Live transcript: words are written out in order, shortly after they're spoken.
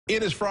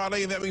It is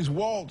Friday, and that means,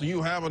 Walt,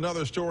 you have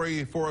another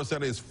story for us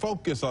that is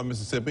focused on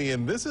Mississippi,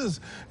 and this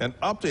is an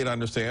update, I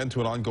understand,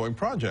 to an ongoing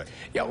project.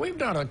 Yeah, we've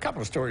done a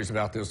couple of stories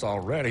about this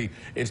already.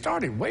 It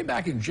started way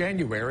back in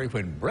January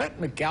when Brett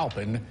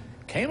McAlpin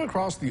came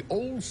across the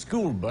old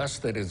school bus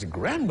that his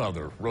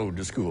grandmother rode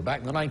to school back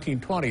in the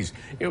 1920s.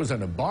 It was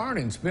in a barn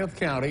in Smith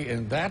County,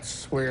 and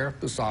that's where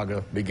the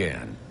saga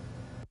began.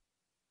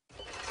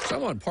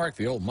 Someone parked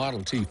the old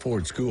Model T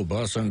Ford school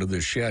bus under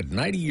this shed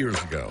 90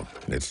 years ago.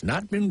 It's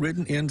not been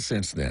ridden in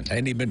since then.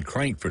 Ain't even been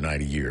cranked for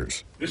 90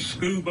 years. This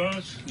school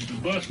bus is the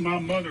bus my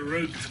mother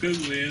rode to school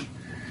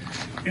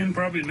in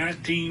probably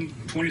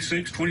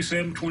 1926,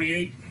 27,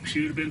 28. She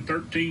would have been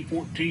 13,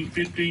 14,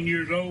 15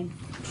 years old.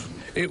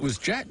 It was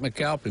Jack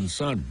McAlpin's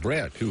son,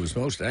 Brett, who was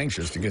most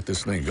anxious to get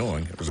this thing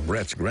going. It was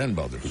Brett's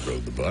grandmother who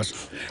rode the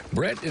bus.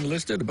 Brett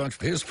enlisted a bunch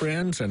of his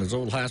friends and his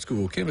old high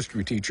school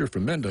chemistry teacher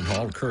from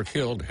Mendenhall, Kirk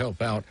Hill, to help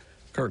out.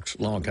 Kirk's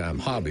longtime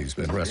hobby has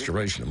been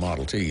restoration of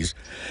Model Ts.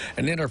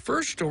 And in our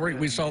first story,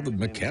 we saw the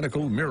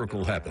mechanical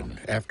miracle happen.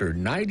 After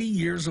 90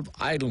 years of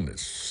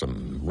idleness,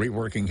 some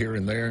reworking here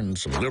and there, and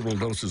some liberal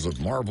doses of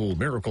Marvel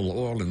miracle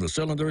oil in the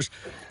cylinders,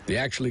 they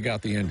actually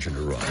got the engine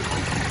to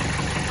run.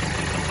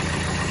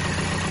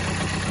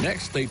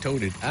 Next, they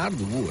towed it out of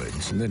the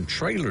woods and then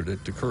trailered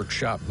it to Kirk's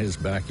shop in his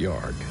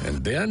backyard.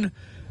 And then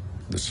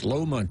the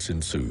slow months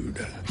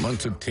ensued.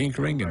 Months of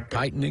tinkering and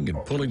tightening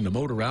and pulling the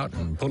motor out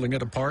and pulling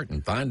it apart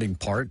and finding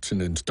parts and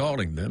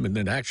installing them and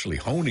then actually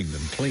honing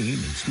them clean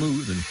and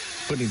smooth and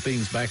putting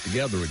things back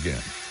together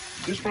again.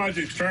 This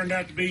project's turned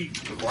out to be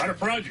quite a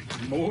project,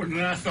 more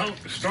than I thought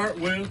to start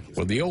with.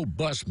 Well, the old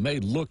bus may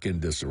look in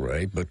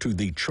disarray, but to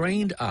the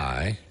trained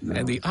eye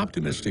and the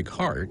optimistic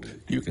heart,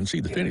 you can see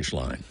the finish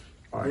line.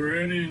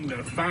 We're in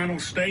the final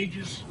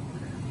stages.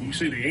 You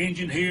see the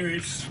engine here.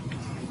 It's,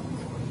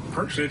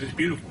 Kirk said it's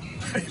beautiful.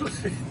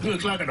 It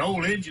looks like an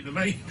old engine to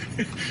me.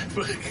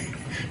 But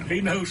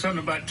he knows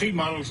something about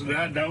T-models that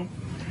I don't.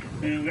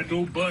 And we got the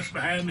old bus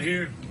behind me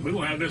here. We're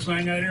going to have this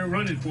thing out here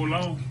running for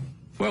long.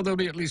 Well, there'll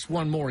be at least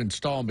one more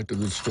installment to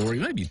the story,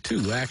 maybe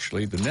two,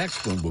 actually. The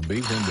next one will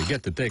be when we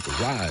get to take a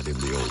ride in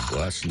the old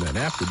bus. And then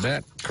after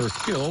that, Kirk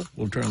Hill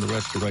will turn the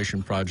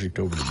restoration project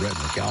over to Brett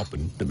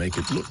McAlpin to make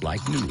it look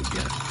like new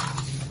again.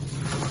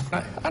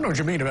 I know what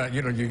you mean about,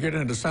 you get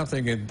into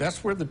something, and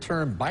that's where the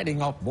term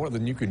biting off more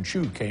than you can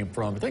chew came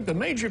from. I think the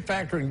major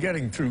factor in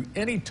getting through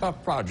any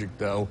tough project,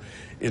 though,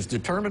 is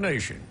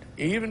determination.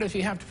 Even if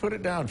you have to put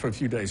it down for a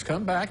few days,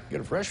 come back,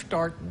 get a fresh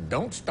start,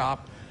 don't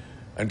stop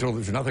until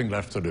there's nothing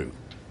left to do.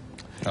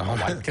 My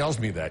wife tells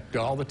me that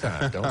all the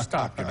time. Don't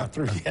stop. You're not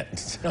through yet.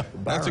 So,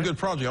 that's a good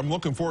project. I'm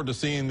looking forward to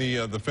seeing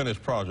the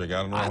finished project.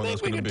 I don't know when that's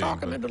going to be. I think we can talk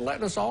them into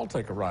letting us all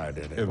take a ride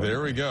in it.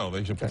 There we go.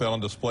 They should put that on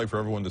display for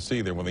everyone to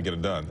see there when they get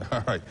it done.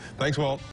 All right. Thanks, Walt.